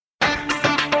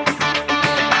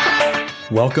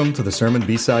Welcome to the Sermon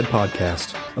B-Side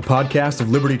Podcast, a podcast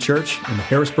of Liberty Church in the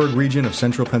Harrisburg region of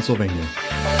central Pennsylvania.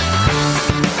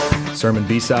 Sermon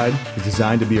B-Side is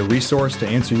designed to be a resource to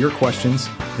answer your questions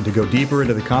and to go deeper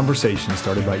into the conversation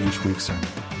started by each week's sermon.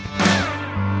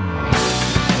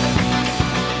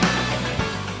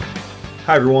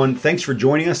 Hi, everyone. Thanks for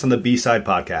joining us on the B-Side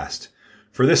Podcast.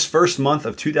 For this first month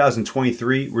of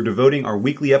 2023, we're devoting our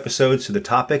weekly episodes to the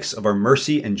topics of our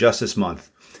Mercy and Justice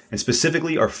Month, and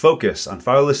specifically our focus on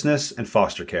fatherlessness and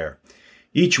foster care.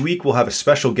 Each week, we'll have a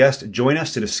special guest join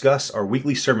us to discuss our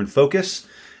weekly sermon focus,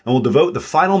 and we'll devote the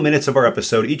final minutes of our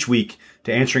episode each week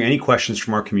to answering any questions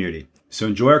from our community. So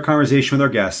enjoy our conversation with our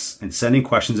guests and send in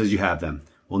questions as you have them.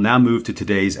 We'll now move to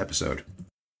today's episode.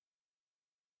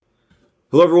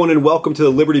 Hello, everyone, and welcome to the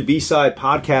Liberty B-Side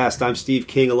Podcast. I'm Steve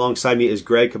King. Alongside me is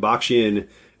Greg Kabakshian,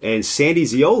 and Sandy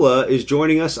Ziola is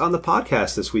joining us on the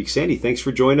podcast this week. Sandy, thanks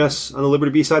for joining us on the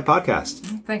Liberty B-Side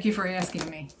Podcast. Thank you for asking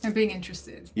me and being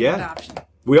interested in adoption.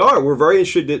 We are. We're very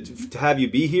interested to have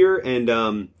you be here,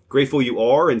 and grateful you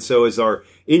are. And so as our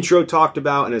intro talked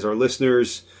about, and as our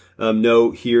listeners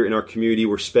know here in our community,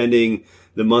 we're spending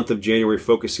the month of January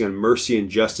focusing on Mercy and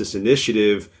Justice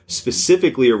Initiative,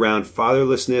 specifically around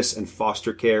fatherlessness and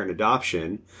foster care and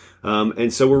adoption.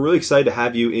 And so we're really excited to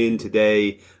have you in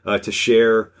today to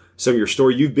share some of your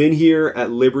story. You've been here at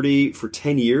Liberty for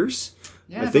 10 years.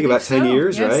 Yeah, I think about 10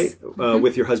 years, yes. Right?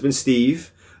 With your husband,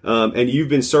 Steve. And you've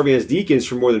been serving as deacons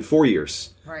for more than 4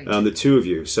 years. Right. The two of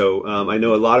you. So I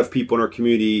know a lot of people in our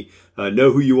community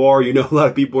know who you are. You know a lot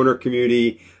of people in our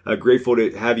community. Grateful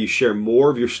to have you share more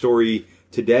of your story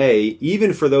today,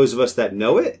 even for those of us that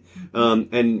know it,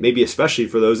 and maybe especially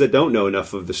for those that don't know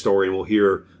enough of the story, and we'll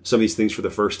hear some of these things for the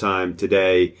first time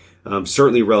today.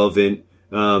 Certainly relevant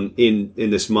in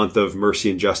this month of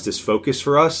Mercy and Justice focus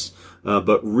for us,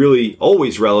 but really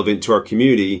always relevant to our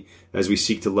community as we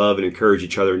seek to love and encourage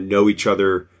each other, know each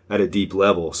other at a deep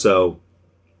level. So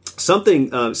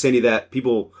something, Sandy, that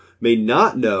people may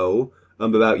not know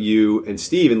about you and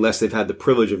Steve, unless they've had the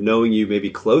privilege of knowing you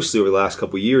maybe closely over the last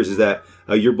couple of years, is that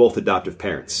you're both adoptive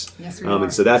parents. Yes, we are.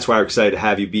 And so that's why we're excited to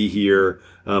have you be here,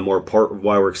 or part of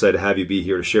why we're excited to have you be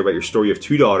here to share about your story. You have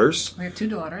two daughters. We have two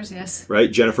daughters, yes.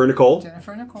 Right, Jennifer and Nicole.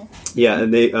 Jennifer and Nicole. Yeah,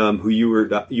 and they who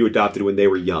you adopted when they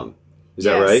were young. Is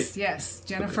that right? Yes.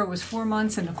 Jennifer was 4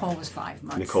 months and Nicole was 5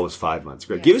 months. Nicole was 5 months.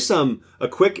 Great. Yes. Give us a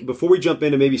quick, before we jump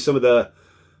into maybe some of the,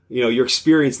 your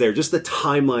experience there, just the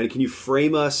timeline. Can you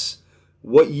frame us?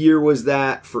 What year was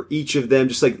that for each of them?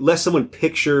 Just like let someone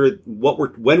picture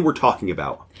when we're talking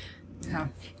about.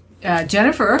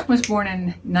 Jennifer was born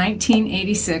in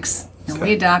 1986, and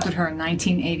we adopted her in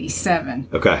 1987.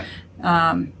 Okay.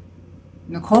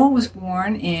 Nicole was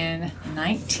born in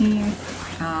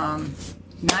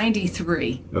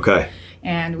 1993. Okay.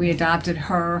 And we adopted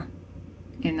her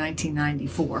in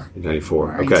 1994. In 94.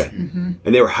 Right. Okay. Mm-hmm.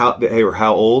 And they were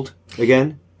how old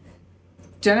again?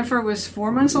 Jennifer was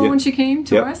 4 months old when she came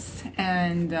to Yep. us,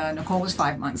 and Nicole was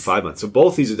 5 months. 5 months. So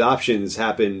both these adoptions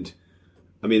happened.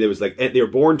 I mean, there was they were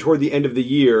born toward the end of the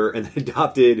year and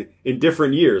adopted in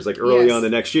different years, like early Yes. on the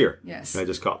next year. Yes. That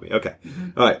just caught me. Okay.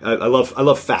 Mm-hmm. All right. I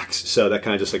love facts, so that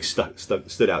kind of just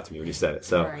stood out to me when you said it.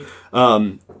 So,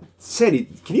 Right. Sandy,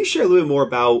 can you share a little bit more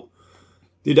about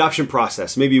the adoption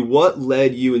process? Maybe what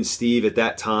led you and Steve at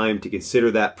that time to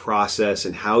consider that process,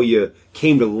 and how you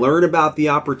came to learn about the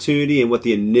opportunity, and what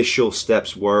the initial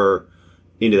steps were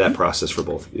into that process for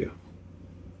both of you?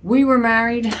 We were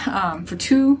married for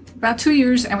about 2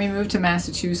 years, and we moved to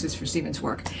Massachusetts for Stephen's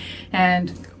work.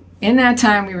 And in that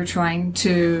time, we were trying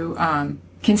to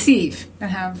conceive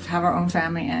and have our own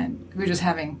family, and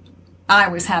I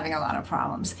was having a lot of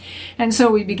problems. And so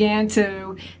we began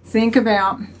to think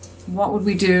about what would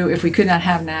we do if we could not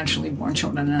have naturally born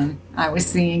children. And I was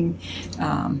seeing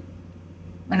an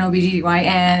OBGYN,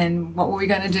 and what were we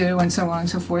going to do, and so on and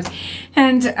so forth.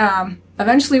 And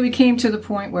eventually we came to the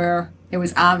point where it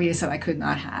was obvious that I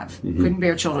couldn't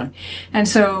bear children. And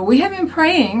so we have been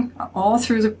praying all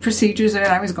through the procedures that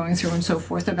I was going through and so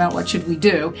forth about what should we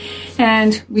do.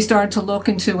 And we started to look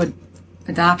into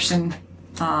adoption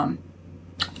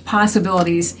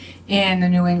possibilities in the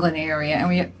New England area. And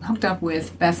we hooked up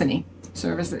with Bethany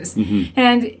Services. Mm-hmm.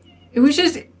 And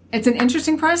it's an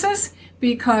interesting process,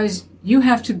 because you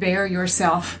have to bear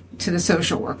yourself to the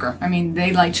social worker. I mean,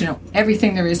 they like to know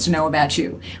everything there is to know about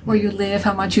you, where you live,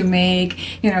 how much you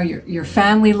make, your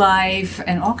family life,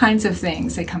 and all kinds of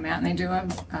things. They come out and they do a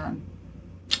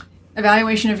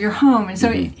evaluation of your home. And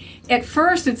so at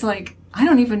first it's like, I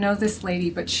don't even know this lady,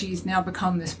 but she's now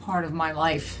become this part of my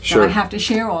life. Sure. So I have to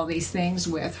share all these things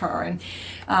with her.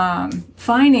 And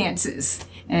finances.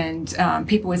 And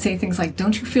people would say things like,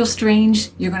 don't you feel strange?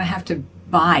 You're going to have to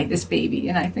buy this baby.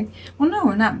 And I think, well, no,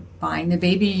 we're not buying the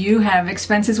baby. You have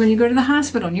expenses when you go to the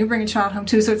hospital and you bring a child home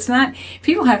too. So it's not,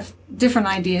 people have different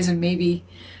ideas, and maybe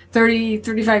 30,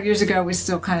 35 years ago was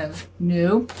still kind of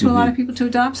new to a lot of people to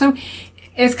adopt. So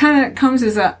it kind of comes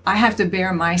as I have to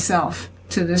bear myself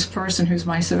to this person who's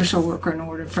my social worker in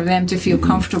order for them to feel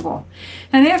comfortable.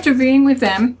 And after being with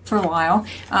them for a while,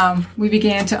 we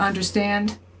began to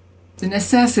understand the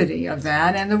necessity of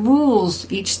that and the rules.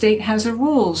 Each state has the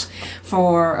rules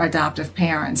for adoptive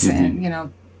parents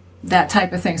and, that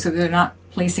type of thing. So they're not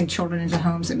placing children into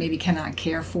homes that maybe cannot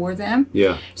care for them.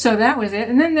 Yeah. So that was it.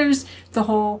 And then there's the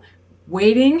whole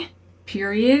waiting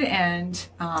period. And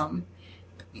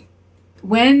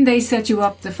when they set you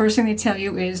up, the first thing they tell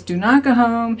you is do not go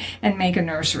home and make a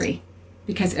nursery.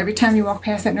 Because every time you walk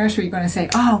past that nursery, you're going to say,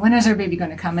 oh, when is our baby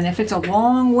going to come? And if it's a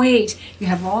long wait, you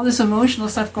have all this emotional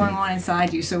stuff going on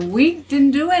inside you. So we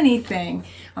didn't do anything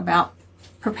about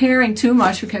preparing too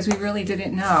much because we really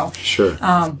didn't know. Sure.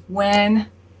 When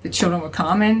the children would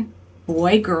come in,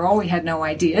 boy, girl, we had no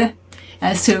idea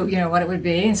as to, what it would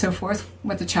be and so forth,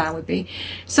 what the child would be.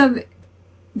 So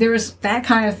there was that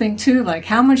kind of thing too, like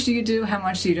how much do you do, how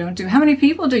much do you don't do, how many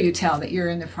people do you tell that you're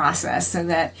in the process, so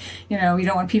that you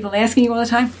don't want people asking you all the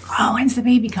time, oh, when's the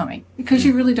baby coming, because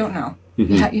you really don't know.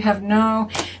 You have no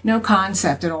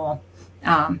concept at all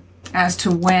as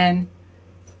to when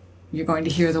you're going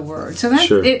to hear the word. So that's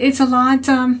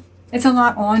it's a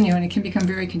lot on you, and it can become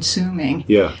very consuming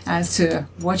as to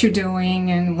what you're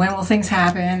doing and when will things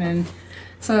happen. And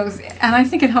I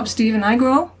think it helps Steve and I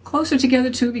grow closer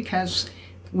together too, because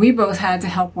we both had to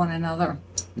help one another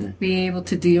be able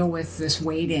to deal with this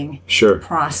waiting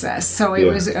process. So it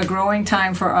was a growing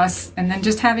time for us. And then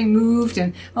just having moved,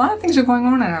 and a lot of things were going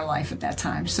on in our life at that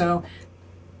time. So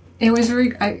it was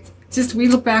we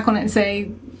look back on it and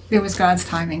say it was God's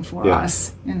timing for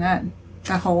us in that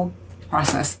whole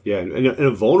process. Yeah, and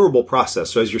a vulnerable process.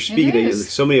 So as you're speaking,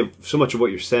 so much of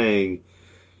what you're saying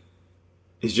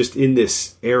is just in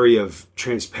this area of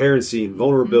transparency and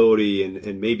vulnerability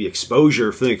and maybe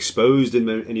exposure, feeling exposed in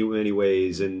many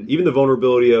ways. And even the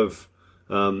vulnerability of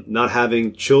not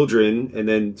having children and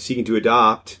then seeking to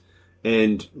adopt,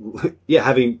 and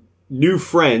having new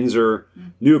friends or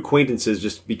new acquaintances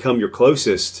just become your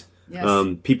closest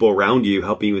people around you,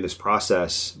 helping you in this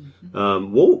process.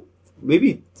 We'll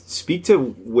maybe speak to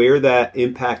where that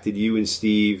impacted you and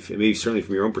Steve, and maybe certainly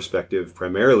from your own perspective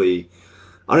primarily,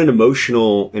 on an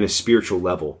emotional and a spiritual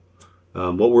level.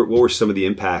 What were some of the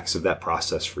impacts of that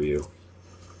process for you?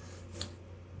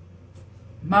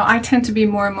 Well, I tend to be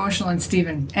more emotional than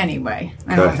Stephen anyway.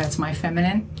 I don't know if that's my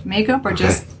feminine makeup or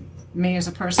just me as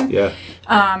a person. Yeah.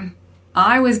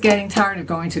 I was getting tired of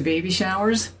going to baby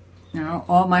showers.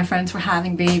 All my friends were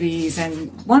having babies,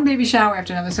 and one baby shower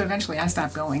after another. So eventually I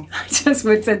stopped going. I just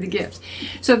would send the gifts.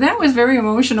 So that was very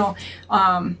emotional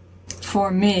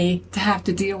for me to have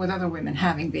to deal with other women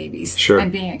having babies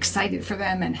and being excited for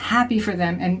them and happy for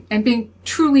them and being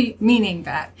truly meaning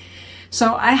that.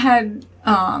 So I had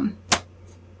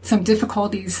some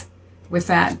difficulties with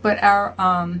that, but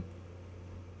our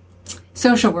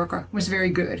social worker was very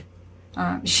good.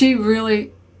 She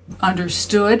really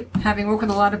understood, having worked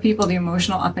with a lot of people, the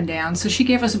emotional up and down. So she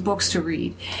gave us books to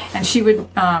read, and she would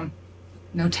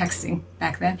no texting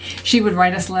back then. She would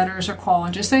write us letters or call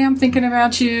and just say, I'm thinking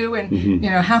about you, and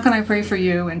how can I pray for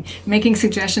you, and making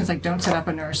suggestions like don't set up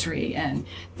a nursery and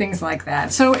things like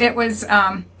that. So it was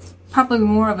probably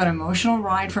more of an emotional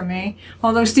ride for me,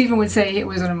 although Stephen would say it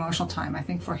was an emotional time, I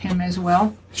think, for him as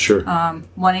well. Sure.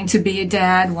 Wanting to be a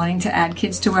dad, wanting to add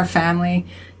kids to our family,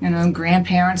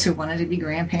 grandparents who wanted to be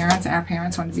grandparents, our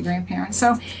parents wanted to be grandparents.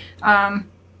 So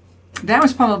that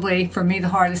was probably, for me, the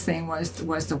hardest thing was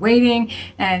the waiting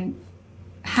and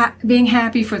being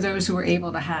happy for those who were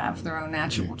able to have their own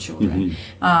natural children.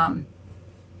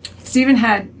 Stephen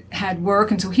had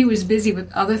work, and so he was busy with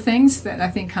other things that I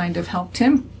think kind of helped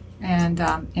him and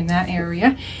in that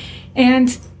area.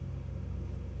 And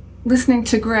listening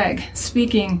to Greg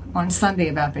speaking on Sunday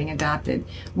about being adopted,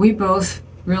 we both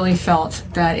really felt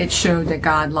that it showed that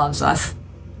God loves us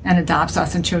and adopts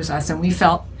us and chose us, and we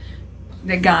felt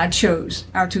that God chose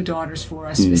our two daughters for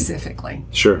us specifically.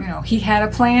 Sure. He had a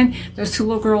plan. Those two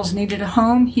little girls needed a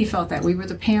home. He felt that we were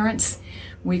the parents.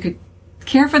 We could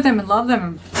care for them and love them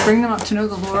and bring them up to know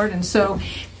the Lord. And so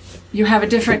you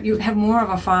have more of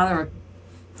a father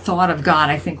thought of God,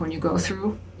 I think, when you go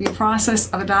through the process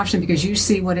of adoption, because you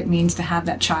see what it means to have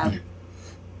that child,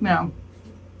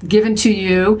 given to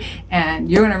you, and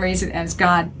you're going to raise it as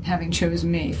God having chosen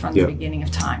me from the beginning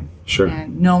of time. Sure.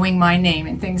 And knowing my name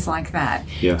and things like that.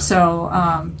 Yeah. So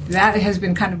that has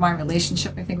been kind of my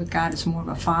relationship, I think, with God. It's more of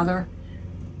a father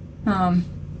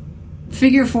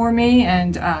figure for me,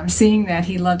 and seeing that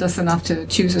he loved us enough to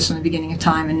choose us from the beginning of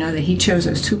time, and know that he chose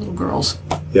those two little girls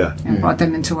and brought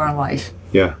them into our life.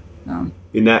 Yeah.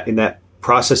 In that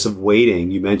process of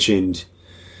waiting, you mentioned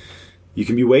you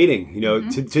can be waiting,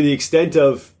 to the extent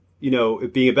of,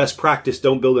 it being a best practice,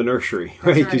 don't build a nursery,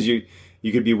 right? Because you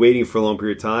could be waiting for a long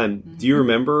period of time. Mm-hmm. Do you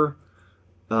remember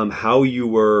how you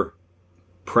were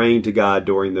praying to God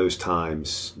during those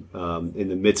times, in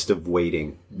the midst of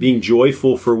waiting, being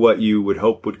joyful for what you would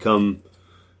hope would come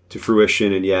to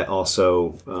fruition, and yet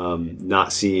also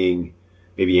not seeing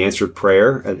maybe answered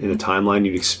prayer in a timeline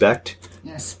you'd expect?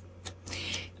 Yes.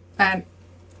 And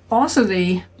also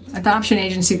the adoption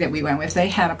agency that we went with, they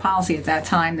had a policy at that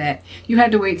time that you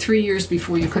had to wait 3 years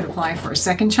before you could apply for a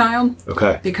second child.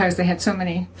 Okay. Because they had so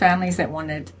many families that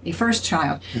wanted a first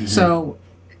child. Mm-hmm. So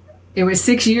it was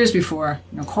 6 years before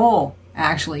Nicole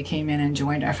actually came in and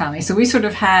joined our family. So we sort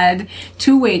of had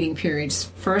two waiting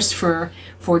periods. First for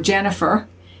Jennifer,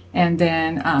 and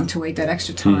then to wait that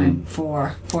extra time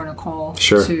for Nicole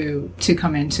to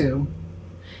come into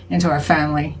our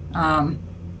family.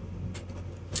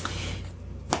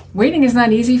 Waiting is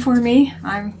not easy for me.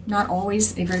 I'm not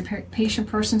always a very patient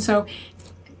person, so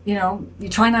you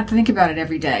try not to think about it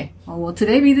every day. Oh, will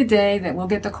today be the day that we'll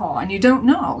get the call? And you don't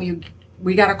know.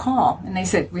 We got a call, and they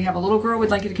said, we have a little girl, we'd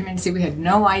like you to come in and see. We had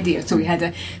no idea, so we had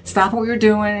to stop what we were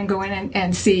doing and go in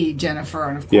and see Jennifer.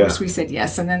 And of course, we said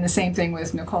yes. And then the same thing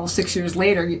with Nicole 6 years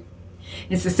later.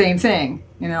 It's the same thing.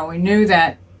 We knew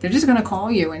that they're just going to call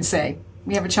you and say,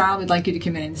 we have a child, we'd like you to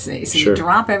come in and see. So you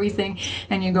drop everything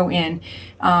and you go in.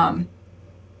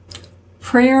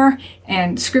 Prayer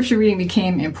and scripture reading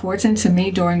became important to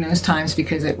me during those times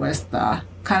because it was the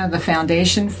kind of the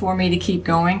foundation for me to keep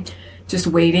going, just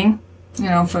waiting,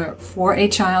 for a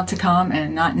child to come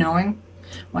and not knowing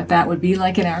what that would be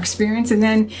like in our experience. And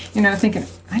then, thinking,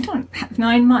 I don't have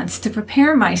 9 months to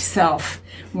prepare myself,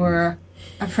 where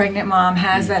a pregnant mom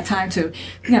has that time to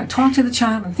talk to the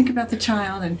child and think about the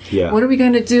child and what are we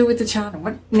going to do with the child and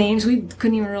what names. We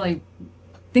couldn't even really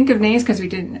think of names because we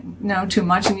didn't know too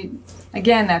much. And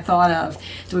again, that thought of,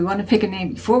 do we want to pick a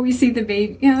name before we see the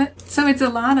baby? So it's a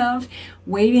lot of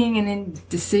waiting and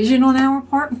indecision on our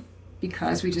part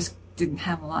because we just didn't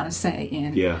have a lot of say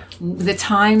in the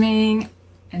timing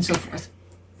and so forth.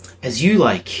 As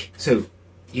so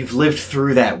you've lived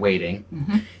through that waiting.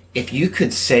 Mm-hmm. If you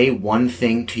could say one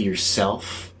thing to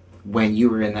yourself when you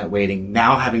were in that waiting,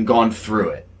 now having gone through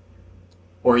it,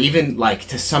 or even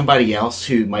to somebody else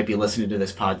who might be listening to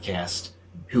this podcast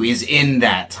who is in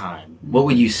that time, what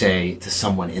would you say to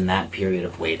someone in that period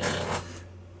of waiting?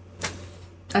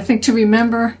 I think to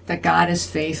remember that God is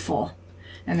faithful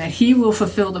and that he will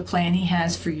fulfill the plan he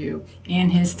has for you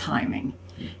in his timing.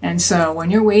 And so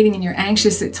when you're waiting and you're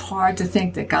anxious, it's hard to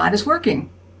think that God is working,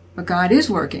 but God is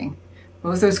working.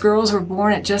 Both those girls were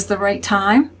born at just the right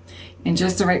time, in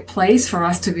just the right place for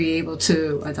us to be able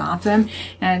to adopt them.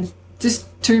 And just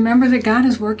to remember that God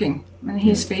is working and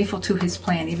he is faithful to his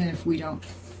plan, even if we don't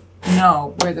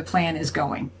know where the plan is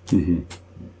going.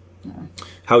 Mm-hmm.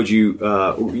 How would you,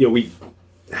 we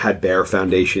had Bear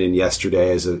Foundation in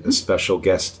yesterday as a special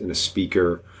guest and a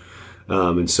speaker.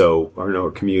 And so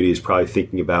our community is probably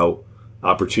thinking about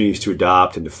opportunities to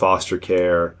adopt and to foster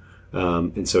care.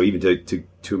 And so even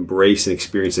to embrace an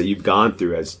experience that you've gone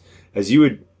through, as you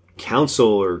would counsel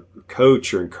or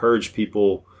coach or encourage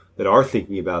people that are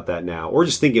thinking about that now, or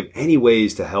just think of any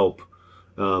ways to help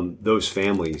those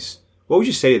families, what would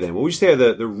you say to them? What would you say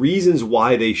are the reasons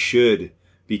why they should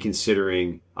be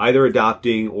considering either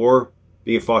adopting or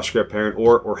being a foster care parent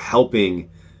or helping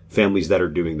families that are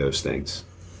doing those things?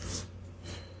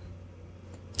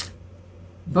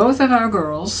 Both of our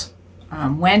girls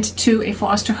went to a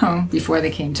foster home before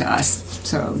they came to us.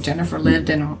 So Jennifer lived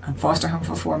in a foster home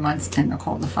for 4 months and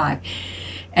Nicole the 5.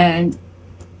 And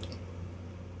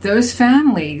those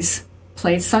families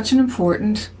played such an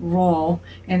important role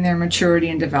in their maturity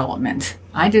and development.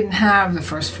 I didn't have the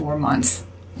first 4 months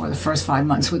or the first 5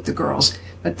 months with the girls,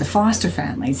 but the foster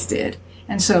families did.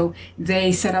 And so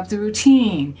they set up the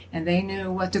routine and they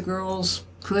knew what the girls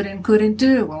could and couldn't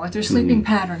do and what their sleeping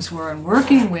patterns were, and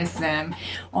working with them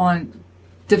on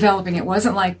developing. It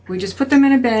wasn't like we just put them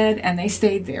in a bed and they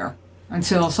stayed there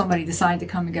until somebody decided to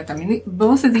come and get them. I mean,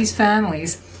 both of these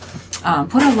families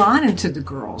put a lot into the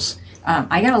girls.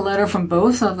 I got a letter from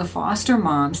both of the foster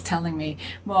moms telling me,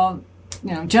 well,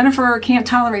 Jennifer can't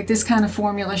tolerate this kind of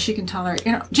formula. She can tolerate,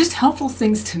 just helpful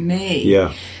things to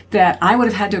me that I would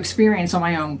have had to experience on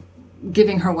my own,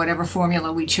 giving her whatever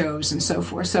formula we chose and so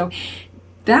forth. So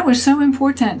that was so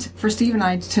important for Steve and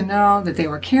I to know that they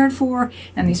were cared for,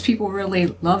 and these people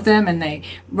really loved them. And they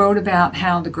wrote about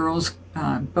how the girls,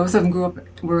 both of them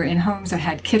were in homes that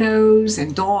had kiddos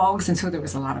and dogs, and so there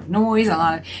was a lot of noise,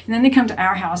 and then they come to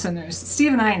our house, and there's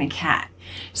Steve and I and a cat.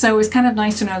 So it was kind of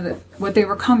nice to know that what they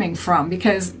were coming from,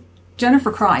 because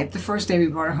Jennifer cried the first day we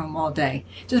brought her home all day.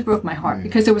 It just broke my heart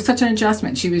because it was such an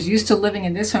adjustment. She was used to living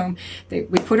in this home.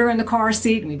 We put her in the car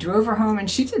seat and we drove her home, and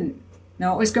she didn't know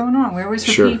what was going on. Where was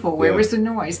her people? Where was the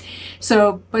noise?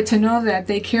 So, but to know that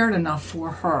they cared enough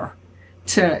for her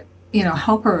to,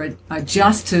 help her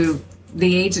adjust to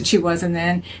the age that she was, and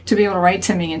then to be able to write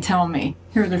to me and tell me,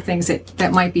 here are the things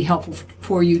that might be helpful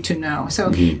for you to know. So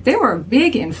they were a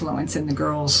big influence in the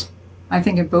girls, I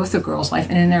think in both the girls' life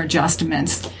and in their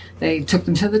adjustments. They took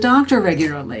them to the doctor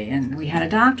regularly, and we had a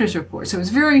doctor's report. So it was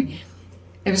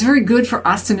very good for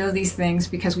us to know these things,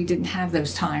 because we didn't have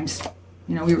those times.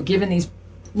 We were given these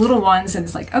little ones, and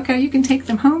it's like, okay, you can take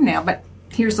them home now, but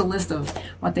here's a list of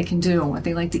what they can do and what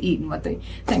they like to eat and what they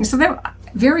think. So they're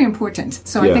very important.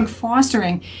 So I think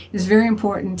fostering is very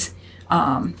important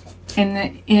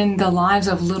in the lives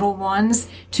of little ones,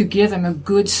 to give them a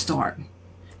good start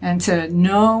and to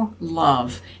know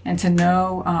love and to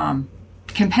know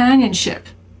companionship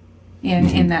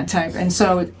in that type. And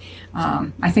so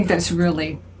I think that's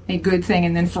really a good thing.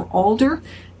 And then for older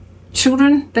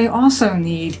children, they also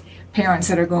need parents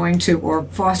that are going to, or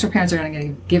foster parents are going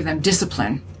to give them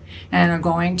discipline and are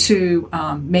going to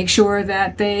make sure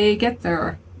that they get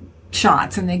their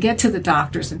shots and they get to the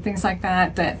doctors and things like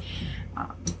that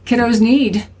kiddos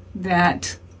need,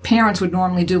 that parents would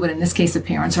normally do, but in this case the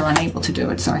parents are unable to do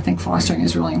it. So I think fostering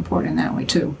is really important in that way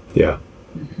too. Yeah.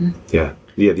 Yeah,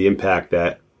 the impact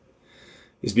that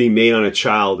is being made on a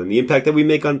child, and the impact that we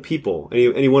make on people,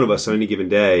 any one of us on any given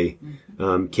day,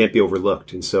 can't be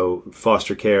overlooked. And so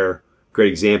foster care, great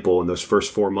example in those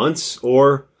first 4 months,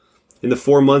 or in the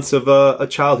 4 months of a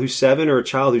child who's 7 or a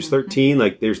child who's 13,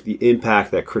 like there's the impact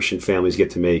that Christian families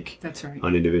get to make That's right.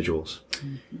 on individuals.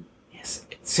 Yes.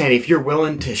 Sandy, if you're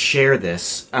willing to share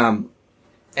this,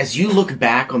 as you look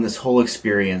back on this whole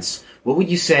experience, what would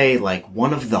you say, like,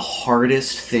 one of the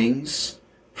hardest things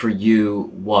for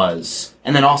you was?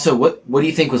 And then also, what do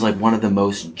you think was, like, one of the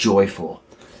most joyful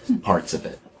parts of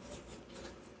it?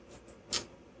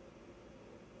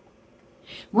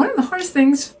 One of the hardest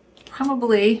things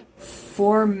probably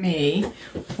for me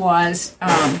was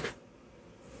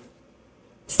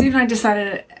Steve and I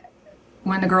decided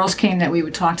when the girls came that we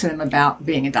would talk to them about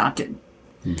being adopted.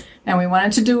 And we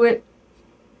wanted to do it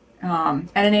at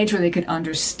an age where they could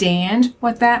understand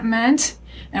what that meant.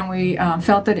 And we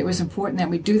felt that it was important that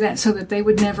we do that so that they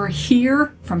would never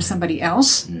hear from somebody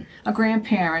else, a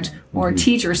grandparent or a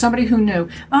teacher, somebody who knew,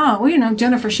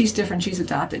 Jennifer, she's different, she's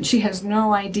adopted. She has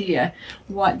no idea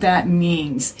what that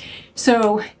means.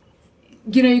 So,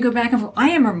 you go back and forth. I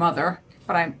am her mother,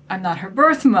 but I'm not her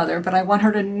birth mother, but I want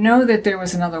her to know that there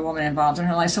was another woman involved in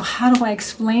her life. So how do I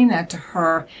explain that to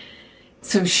her?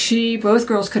 So both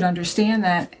girls could understand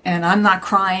that, and I'm not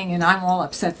crying and I'm all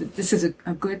upset that this is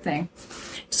a good thing.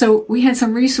 So we had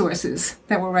some resources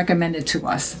that were recommended to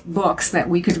us, books that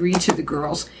we could read to the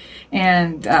girls.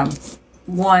 And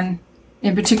one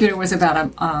in particular was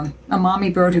about a mommy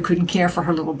bird who couldn't care for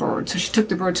her little bird. So she took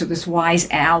the bird to this wise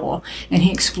owl, and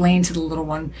he explained to the little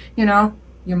one,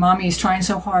 your mommy is trying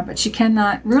so hard, but she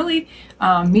cannot really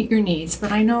meet your needs.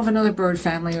 But I know of another bird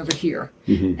family over here.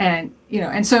 And,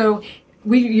 and so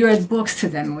you read books to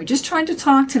them, and we just tried to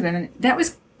talk to them. And that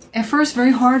was at first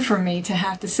very hard for me to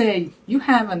have to say, you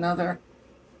have another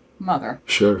mother.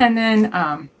 Sure. And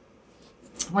then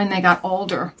when they got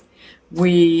older,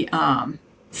 we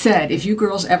said, if you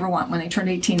girls ever want, when they turned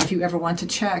 18, if you ever want to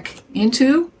check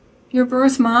into your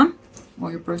birth mom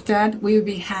or your birth dad, we would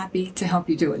be happy to help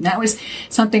you do it. And that was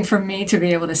something for me to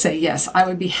be able to say, yes, I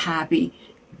would be happy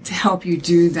to help you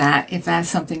do that if that's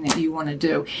something that you want to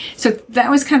do. So that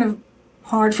was kind of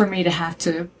hard for me to have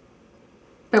to,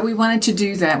 but we wanted to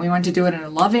do that. We wanted to do it in a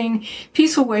loving,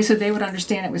 peaceful way so they would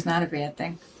understand it was not a bad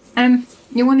thing. And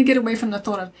you want to get away from the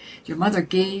thought of your mother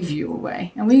gave you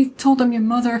away. And we told them your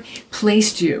mother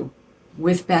placed you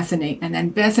with Bethany, and then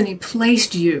Bethany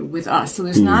placed you with us. So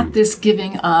there's not this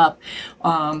giving up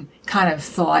kind of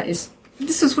thought.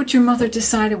 This is what your mother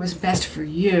decided was best for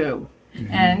you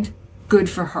and good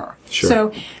for her. Sure.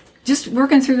 So just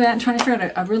working through that and trying to figure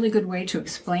out a really good way to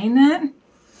explain that.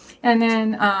 And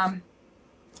then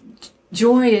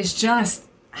joy is just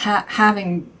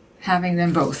having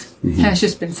them both. Has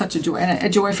just been such a joy, and a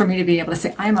joy for me to be able to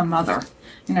say, I'm a mother.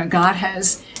 God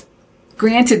has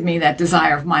granted me that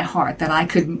desire of my heart that I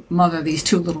could mother these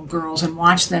two little girls and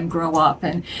watch them grow up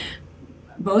and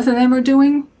both of them are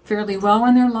doing fairly well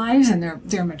in their lives, and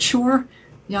they're mature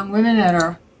young women that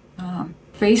are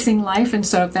facing life. And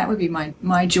so that would be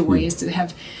my joy, is to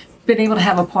have been able to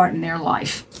have a part in their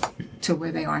life to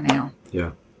where they are now.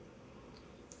 Yeah.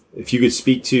 If you could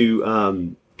speak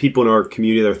to people in our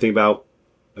community that are thinking about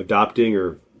adopting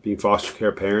or being foster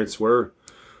care parents, what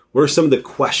are some of the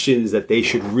questions that they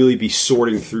should really be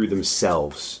sorting through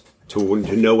themselves to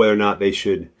know whether or not they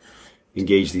should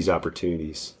engage these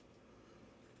opportunities?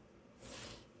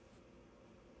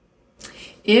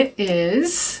 It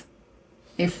is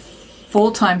a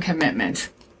full-time commitment,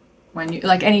 when you,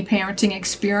 like any parenting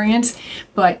experience,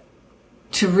 but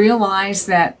to realize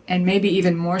that, and maybe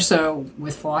even more so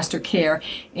with foster care,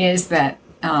 is that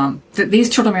that these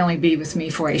children may only be with me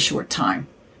for a short time.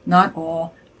 Not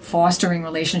all fostering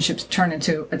relationships turn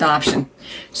into adoption.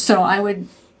 So I would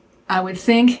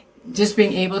think just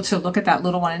being able to look at that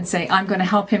little one and say, I'm going to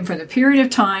help him for the period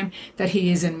of time that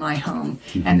he is in my home,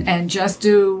 and just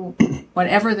do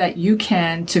whatever that you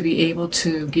can to be able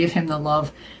to give him the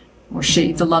love, or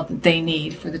she, the love that they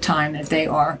need for the time that they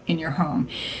are in your home.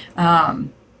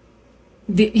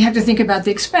 You have to think about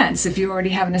the expense. If you already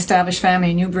have an established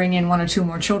family and you bring in 1 or 2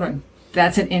 more children,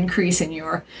 that's an increase in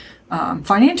your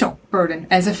financial burden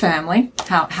as a family.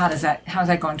 How is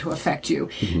that going to affect you?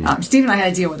 Steve and I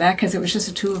had to deal with that because it was just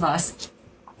the 2 of us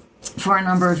for a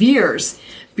number of years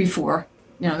before,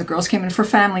 the girls came in for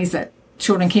families that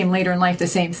children came later in life, the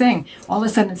same thing. All of a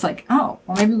sudden it's like, oh,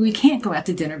 well, maybe we can't go out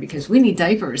to dinner because we need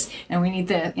diapers and we need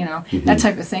that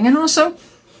type of thing. And also,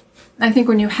 I think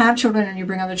when you have children and you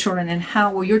bring other children in,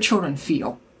 how will your children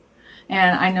feel?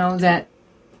 And I know that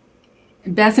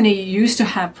Bethany used to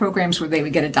have programs where they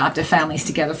would get adoptive families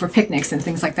together for picnics and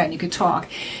things like that, and you could talk.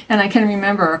 And I can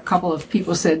remember a couple of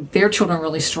people said their children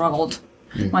really struggled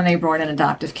when they brought in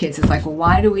adoptive kids. It's like, well,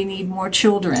 why do we need more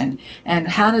children? And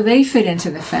how do they fit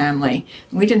into the family?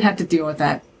 We didn't have to deal with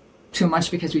that too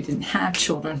much because we didn't have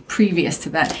children previous to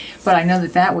that. But I know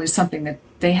that that was something that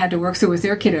they had to work through with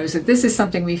their kiddos, that this is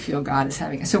something we feel God is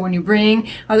having. So when you bring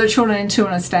other children into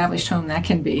an established home, that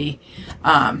can be,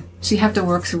 so you have to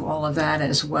work through all of that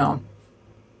as well.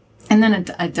 And then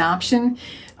adoption,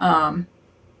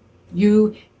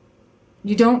 you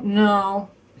don't know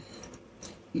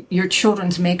your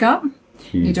children's makeup.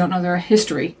 You don't know their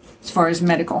history as far as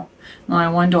medical. My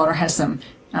one daughter has some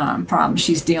problems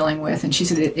she's dealing with, and she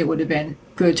said it would have been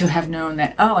good to have known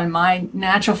that, in my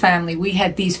natural family we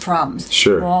had these problems.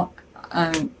 Sure. Well,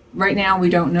 right now we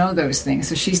don't know those things,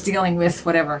 so she's dealing with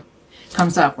whatever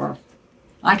comes up. Or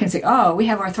I can say, we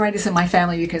have arthritis in my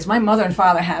family because my mother and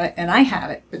father have it and I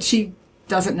have it, but she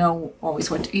doesn't know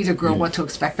always what to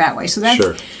expect that way. So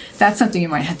that's something you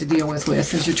might have to deal with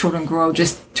as your children grow,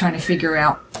 just trying to figure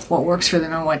out what works for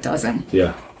them and what doesn't.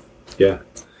 Yeah.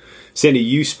 Sandy,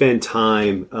 you spend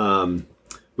time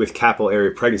with Capital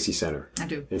Area Pregnancy Center. I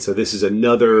do. And so this is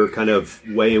another kind of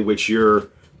way in which you're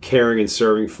caring and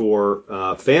serving for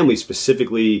families,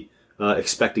 specifically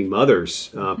expecting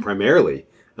mothers primarily.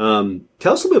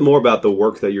 Tell us a little bit more about the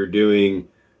work that you're doing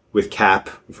with CAP,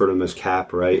 refer to them as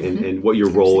CAP, right? And what your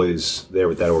role is there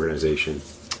with that organization.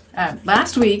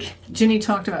 Last week, Ginny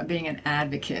talked about being an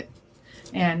advocate.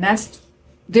 And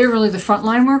they're really the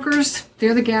frontline workers.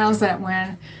 They're the gals that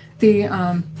when the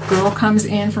girl comes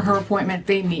in for her appointment,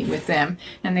 they meet with them,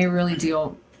 and they really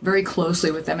deal very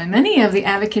closely with them. And many of the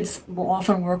advocates will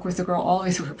often work with the girl all the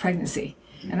way through her pregnancy.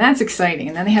 And that's exciting.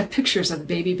 And then they have pictures of the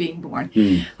baby being born.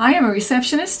 I am a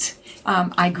receptionist.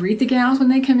 I greet the gals when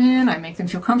they come in. I make them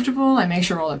feel comfortable. I make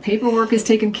sure all the paperwork is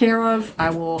taken care of.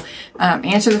 I will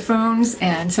answer the phones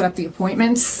and set up the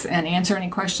appointments and answer any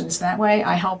questions that way.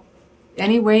 I help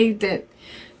any way that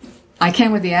I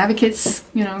can with the advocates,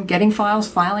 getting files,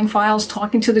 filing files,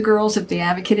 talking to the girls if the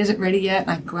advocate isn't ready yet.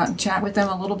 I go out and chat with them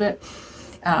a little bit.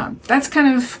 That's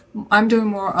kind of, I'm doing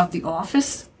more of the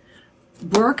office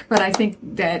work, but I think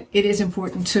that it is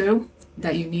important too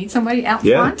that you need somebody out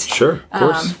front. Yeah, sure, of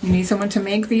course. You need someone to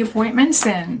make the appointments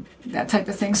and that type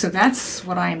of thing. So that's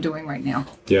what I am doing right now.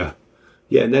 Yeah,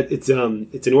 and that it's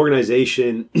an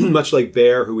organization much like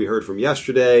Bear, who we heard from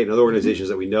yesterday, and other organizations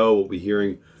that we know we'll be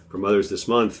hearing from others this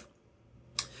month,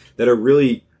 that are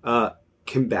really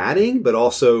combating, but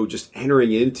also just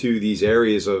entering into these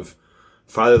areas of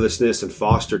fatherlessness and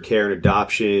foster care and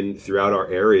adoption throughout our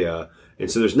area. And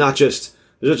so there's not just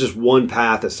one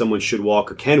path that someone should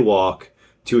walk or can walk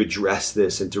to address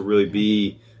this and to really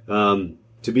be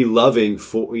loving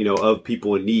for of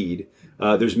people in need.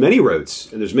 There's many roads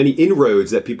and there's many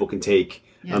inroads that people can take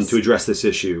to address this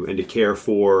issue and to care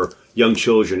for young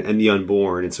children and the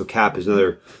unborn. And so CAP is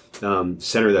another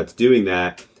center that's doing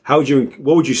that.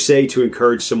 what would you say to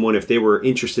encourage someone if they were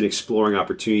interested in exploring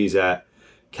opportunities at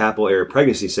Capitol Area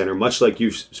Pregnancy Center, much like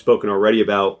you've spoken already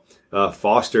about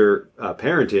foster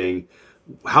parenting?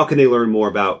 How can they learn more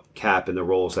about CAP and the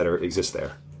roles that exist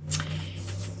there?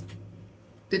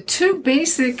 The two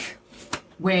basic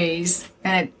ways,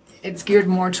 and it's geared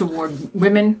more toward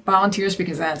women volunteers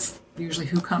because that's usually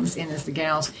who comes in as the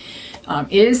gals,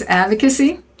 is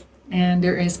advocacy. And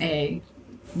there is a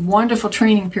wonderful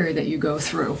training period that you go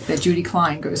through, that Judy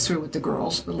Klein goes through with the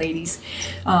girls, the ladies,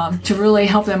 to really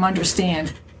help them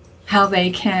understand how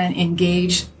they can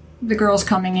engage the girls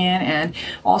coming in, and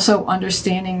also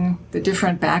understanding the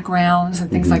different backgrounds and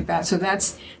things like that. So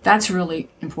that's really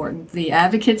important. The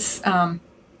advocates,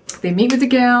 they meet with the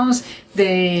gals.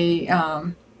 They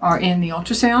are in the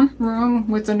ultrasound room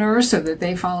with the nurse so that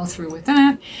they follow through with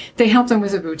that. They help them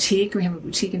with a boutique. We have a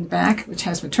boutique in the back which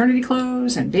has maternity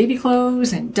clothes and baby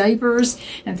clothes and diapers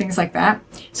and things like that.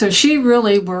 So she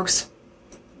really works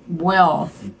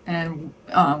well and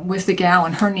with the gal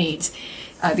and her needs.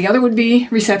 The other would be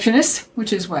receptionist,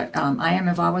 which is what I am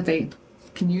involved with. They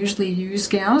can usually use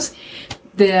gals.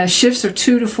 The shifts are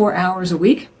 2 to 4 hours a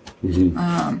week.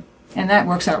 And that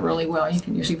works out really well. You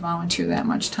can usually volunteer that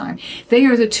much time. They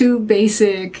are the two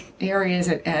basic areas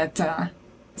at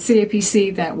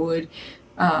CAPC that would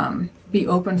be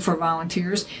open for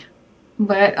volunteers.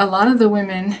 But a lot of the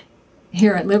women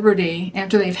here at Liberty,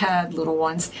 after they've had little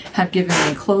ones, have given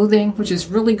me clothing, which is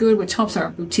really good, which helps our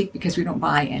boutique because we don't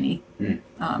buy any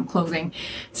clothing.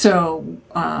 So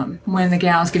when the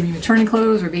gals give me maternity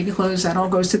clothes or baby clothes, that all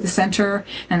goes to the center,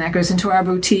 and that goes into our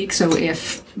boutique. So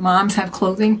if moms have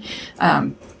clothing,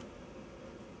 pack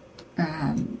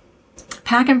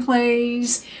and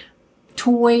plays,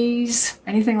 toys,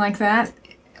 anything like that,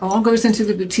 all goes into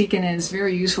the boutique and is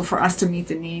very useful for us to meet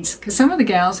the needs. Because some of the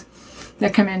gals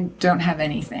that come in don't have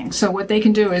anything. So what they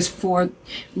can do is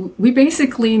we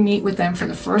basically meet with them for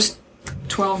the first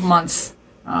 12 months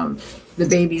of the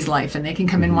baby's life, and they can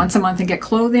come in once a month and get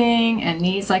clothing and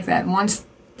needs like that. And once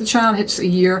the child hits a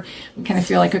year, we kind of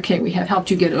feel like, okay, we have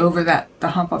helped you get over the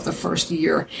hump of the first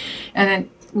year. And then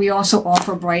we also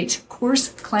offer Bright course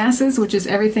classes, which is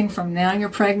everything from now you're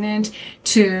pregnant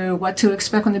to what to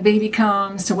expect when the baby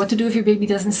comes to what to do if your baby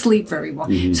doesn't sleep very well.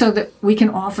 So that we can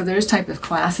offer those type of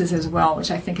classes as well,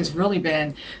 which I think has really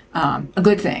been a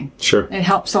good thing. Sure. It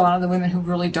helps a lot of the women who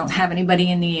really don't have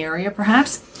anybody in the area,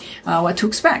 perhaps, what to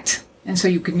expect. And so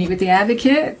you can meet with the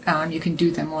advocate. You can do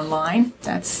them online.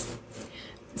 That's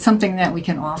something that we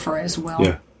can offer as well.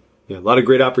 Yeah. A lot of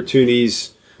great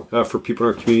opportunities for people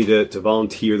in our community to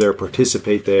volunteer there,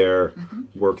 participate there,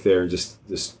 work there, and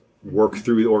just work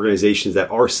through organizations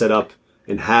that are set up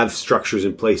and have structures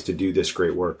in place to do this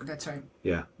great work. That's right.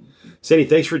 Yeah. Sandy,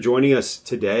 thanks for joining us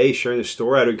today, sharing the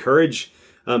story. I'd encourage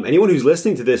anyone who's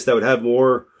listening to this that would have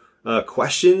more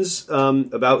questions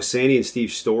about Sandy and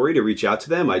Steve's story to reach out to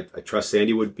them. I trust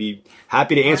Sandy would be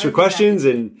happy to answer questions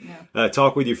and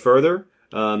talk with you further.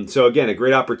 So again, a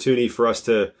great opportunity for us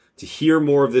to hear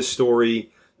more of this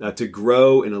story, to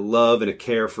grow in a love and a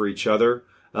care for each other.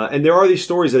 And there are these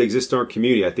stories that exist in our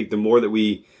community. I think the more that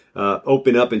we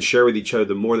open up and share with each other,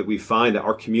 the more that we find that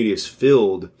our community is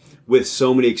filled with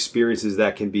so many experiences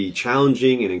that can be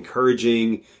challenging and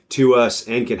encouraging to us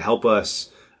and can help us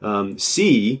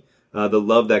see the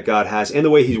love that God has and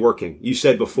the way He's working. You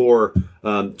said before,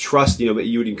 trust, you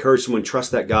would encourage someone,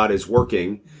 trust that God is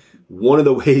working. One of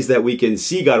the ways that we can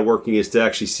see God working is to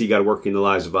actually see God working in the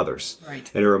lives of others.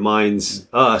 Right. And it reminds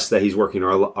us that He's working in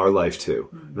our life too,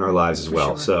 in our lives as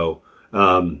well. Sure.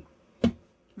 So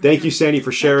thank you, Sandy,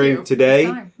 for sharing today.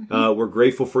 Mm-hmm. We're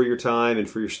grateful for your time and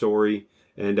for your story.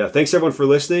 And thanks everyone for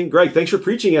listening. Greg, thanks for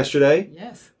preaching yesterday.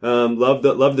 Yes. Love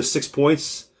the 6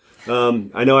 points.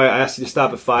 I know I asked you to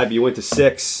stop at 5, but you went to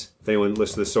 6. If anyone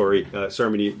listened to the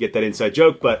sermon, you get that inside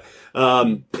joke. But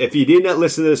if you did not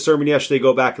listen to the sermon yesterday,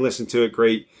 go back and listen to it.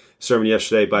 Great sermon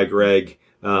yesterday by Greg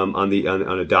on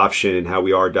adoption and how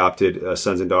we are adopted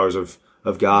sons and daughters of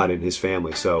God and His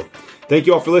family. So thank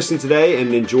you all for listening today,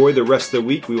 and enjoy the rest of the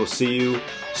week. We will see you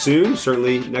soon,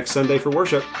 certainly next Sunday for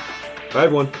worship. Bye,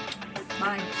 everyone.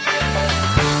 Bye.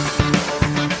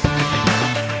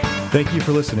 Thank you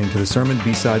for listening to the Sermon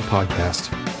B-Side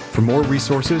podcast. For more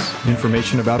resources,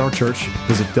 information about our church,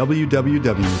 visit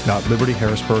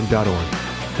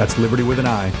www.libertyharrisburg.org. That's Liberty with an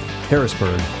I,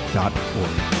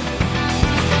 Harrisburg.org.